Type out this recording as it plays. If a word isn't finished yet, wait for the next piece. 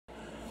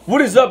What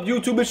is up,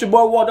 YouTube? It's your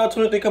boy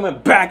Walt.23 coming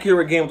back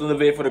here again with another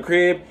video for the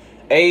crib.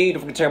 Hey,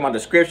 don't forget to check out my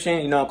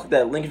description. Click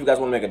that link if you guys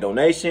want to make a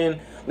donation.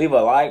 Leave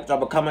a like,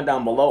 drop a comment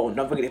down below, and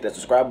don't forget to hit that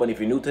subscribe button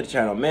if you're new to the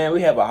channel. Man,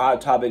 we have a hot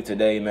topic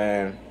today,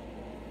 man.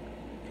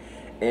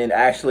 And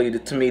actually,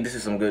 to me, this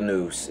is some good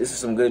news. This is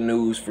some good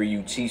news for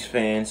you Chiefs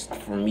fans.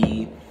 For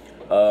me,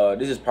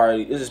 this is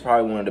probably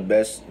one of the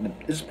best.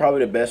 This is probably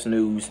the best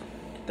news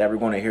that we're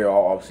going to hear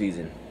all off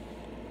season.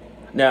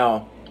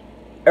 Now,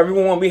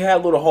 everyone, we had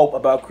a little hope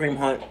about Kareem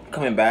Hunt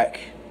coming back.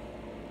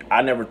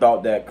 I never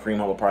thought that Kareem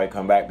Hunt would probably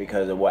come back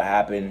because of what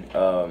happened.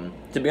 To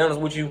be honest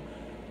with you,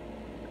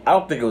 I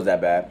don't think it was that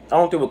bad. I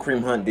don't think what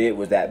Kareem Hunt did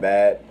was that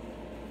bad.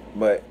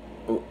 But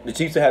the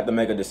Chiefs had to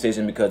make a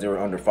decision because they were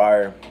under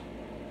fire.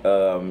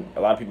 A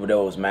lot of people there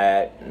was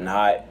mad and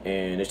hot,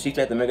 and the Chiefs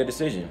had to make a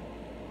decision.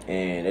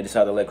 And they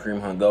decided to let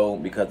Kareem Hunt go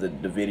because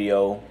of the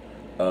video.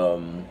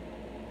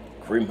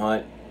 Kareem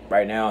Hunt,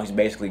 right now, he's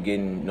basically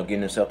getting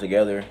himself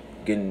together.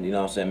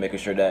 Making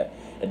sure that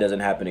it doesn't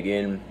happen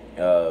again.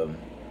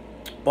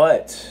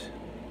 But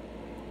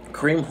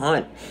Kareem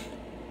Hunt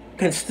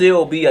can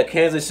still be a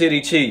Kansas City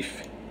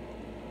Chief.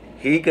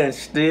 He can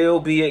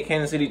still be a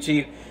Kansas City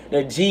Chief.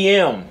 The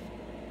GM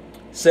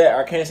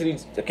said,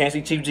 the Kansas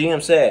City Chief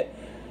GM said,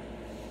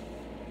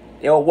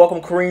 they'll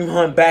welcome Kareem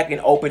Hunt back in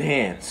open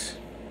hands.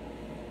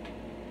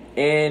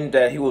 And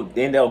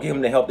they'll give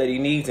him the help that he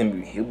needs,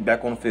 and he'll be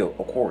back on the field,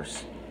 of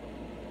course.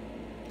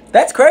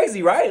 That's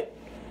crazy, right?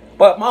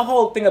 But my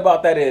whole thing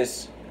about that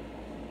is,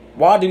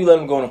 why did we let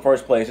him go in the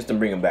first place just to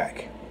bring him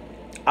back?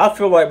 I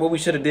feel like what we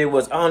should have did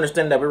was, I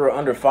understand that we were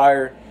under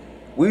fire.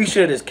 We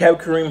should have just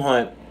kept Kareem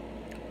Hunt,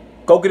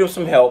 go get him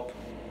some help,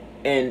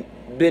 and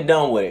been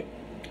done with it.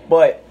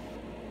 But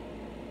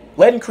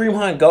letting Kareem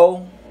Hunt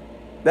go,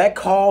 that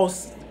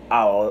caused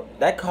a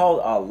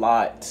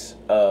lot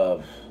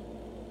of,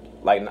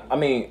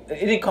 it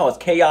didn't cause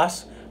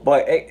chaos,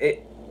 but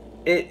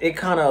it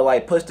kind of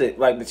like pushed it.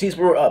 Like, the Chiefs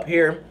were up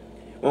here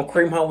when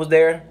Kareem Hunt was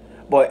there,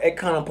 but it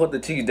kind of put the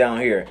Chiefs down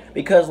here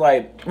because,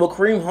 like, with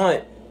Kareem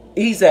Hunt,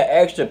 he's that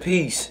extra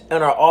piece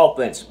in our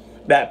offense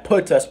that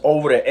puts us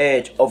over the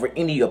edge over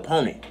any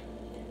opponent.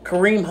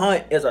 Kareem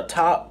Hunt is a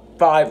top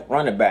 5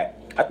 running back.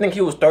 I think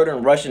he was 3rd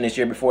in rushing this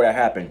year before that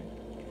happened.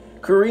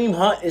 Kareem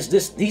Hunt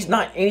is he's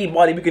not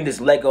anybody we can just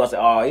let go and say,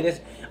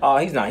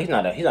 he's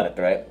not a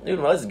threat.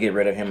 Let's just get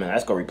rid of him and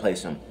let's go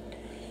replace him.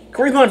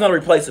 Kareem Hunt's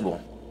unreplaceable.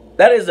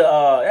 That is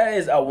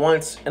a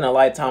once in a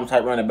lifetime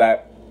type running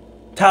back.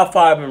 Top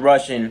 5 in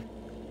rushing.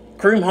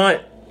 Kareem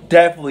Hunt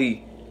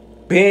definitely,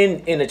 being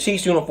in the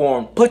Chiefs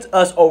uniform, puts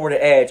us over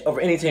the edge over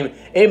any team.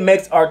 It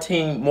makes our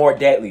team more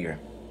deadlier.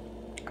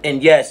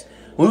 And yes,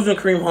 losing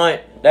Kareem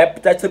Hunt,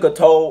 that took a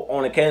toll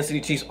on the Kansas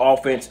City Chiefs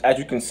offense, as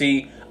you can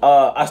see.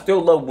 I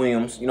still love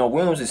Williams.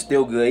 Williams is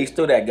still good. He's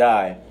still that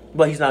guy,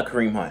 but he's not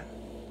Kareem Hunt.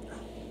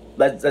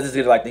 Let's just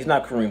get it like that. He's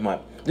not Kareem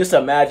Hunt. Just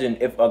imagine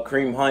if a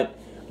Kareem Hunt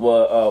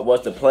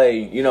was to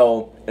play, in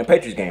a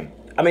Patriots game.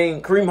 I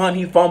mean, Kareem Hunt,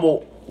 he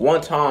fumbled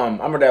one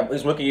time. I remember that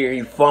his rookie year,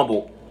 he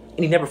fumbled, and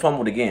he never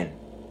fumbled again.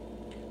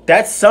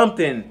 That's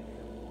something.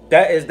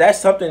 That's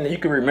something that you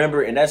can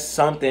remember, and that's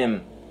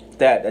something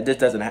that just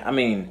doesn't.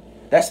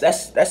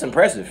 That's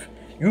impressive.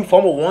 You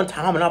fumble one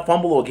time and not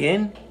fumble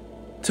again.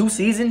 2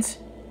 seasons.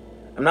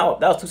 No,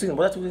 that was 2 seasons.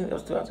 Was that 2 seasons? That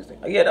was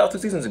 2016. Yeah, that was 2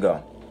 seasons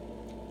ago.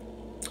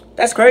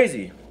 That's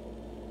crazy.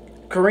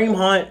 Kareem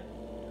Hunt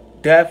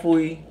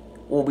definitely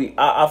will be.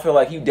 I feel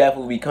like he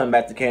definitely will be coming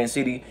back to Kansas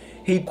City.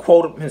 He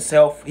quoted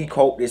himself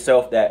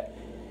that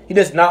he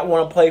does not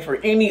want to play for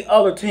any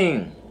other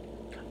team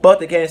but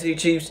the Kansas City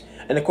Chiefs.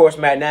 And of course,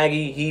 Matt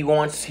Nagy, he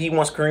wants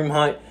Kareem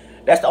Hunt.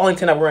 That's the only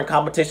team that we're in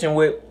competition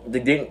with to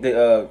get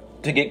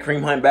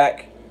Kareem Hunt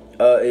back.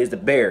 Is the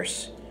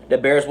Bears. The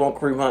Bears want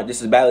Kareem Hunt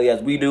just as badly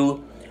as we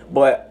do.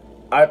 But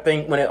I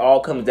think when it all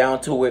comes down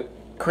to it,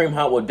 Kareem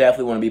Hunt will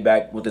definitely want to be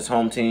back with his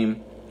home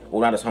team.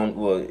 Well, not his home.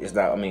 Well, it's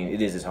not.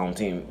 It is his home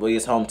team. Well,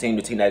 his home team,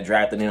 the team that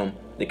drafted him,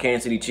 the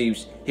Kansas City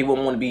Chiefs. He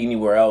wouldn't want to be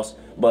anywhere else.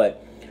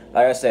 But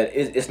like I said,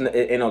 it's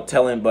no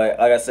telling. But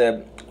like I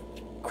said,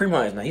 Kareem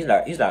Hunt he's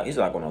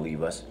not going to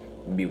leave us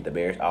and be with the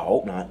Bears. I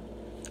hope not.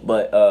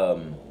 But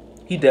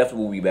he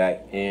definitely will be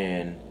back,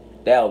 and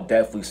that'll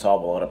definitely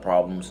solve a lot of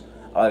problems.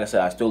 Like I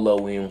said, I still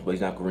love Williams, but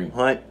he's not Kareem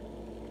Hunt.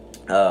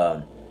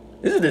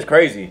 This is just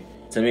crazy.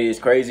 To me, it's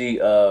crazy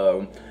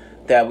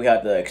that we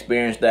have to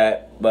experience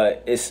that.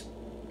 But it's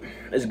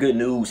good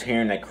news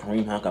hearing that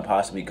Kareem Hunt can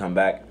possibly come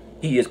back.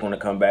 He is going to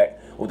come back.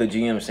 With the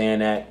GM saying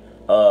that,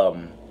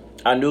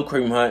 I knew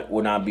Kareem Hunt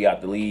would not be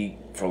out the league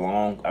for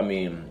long.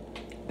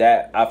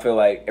 I feel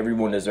like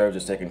everyone deserves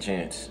a second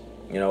chance.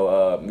 We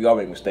all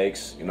make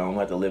mistakes. We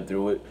have to live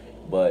through it.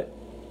 But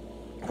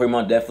Kareem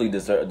Hunt definitely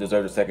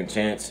deserves a second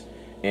chance.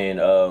 And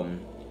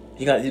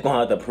he's going to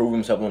have to prove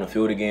himself on the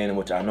field again,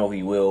 which I know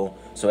he will.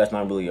 So that's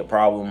not really a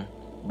problem.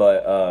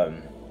 But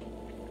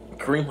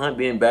Kareem Hunt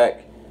being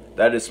back,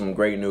 that is some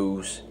great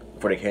news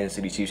for the Kansas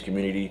City Chiefs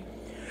community.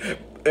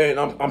 And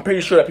I'm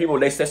pretty sure that people,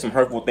 they said some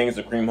hurtful things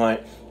to Kareem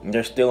Hunt. And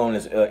they're still on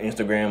his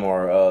Instagram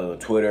or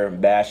Twitter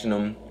bashing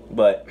him.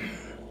 But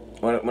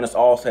when it's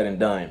all said and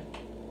done,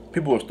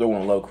 people are still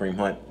going to love Kareem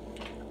Hunt.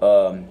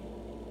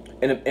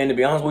 And to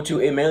be honest with you,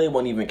 it mainly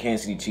wasn't even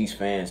Kansas City Chiefs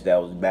fans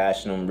that was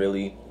bashing him,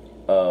 really.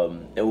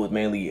 It was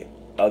mainly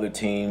other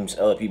teams,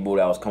 other people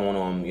that was coming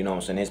on, you know what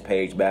I'm saying, his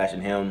page,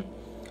 bashing him,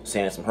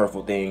 saying some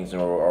hurtful things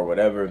or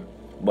whatever.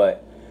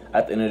 But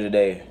at the end of the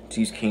day,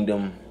 Chiefs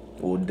Kingdom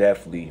will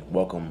definitely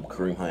welcome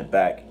Kareem Hunt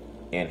back,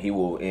 and he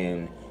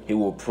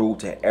will prove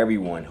to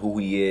everyone who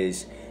he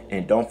is.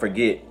 And don't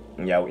forget,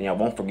 y'all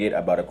won't forget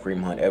about a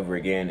Kareem Hunt ever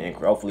again. And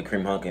hopefully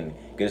Kareem Hunt can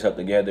get us up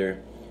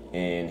together,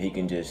 and he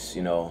can just,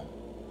 you know,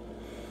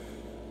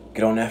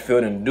 get on that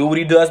field and do what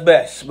he does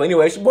best. But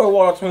anyway, it's your boy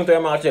Water 23.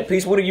 I'm out here.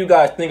 Peace. What do you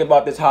guys think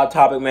about this hot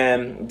topic,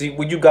 man?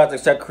 Would you guys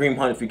accept Kareem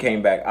Hunt if he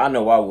came back? I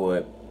know I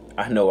would.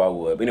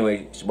 But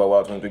anyway, it's your boy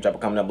Water 23. Drop a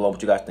comment down below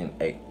what you guys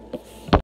think. Hey.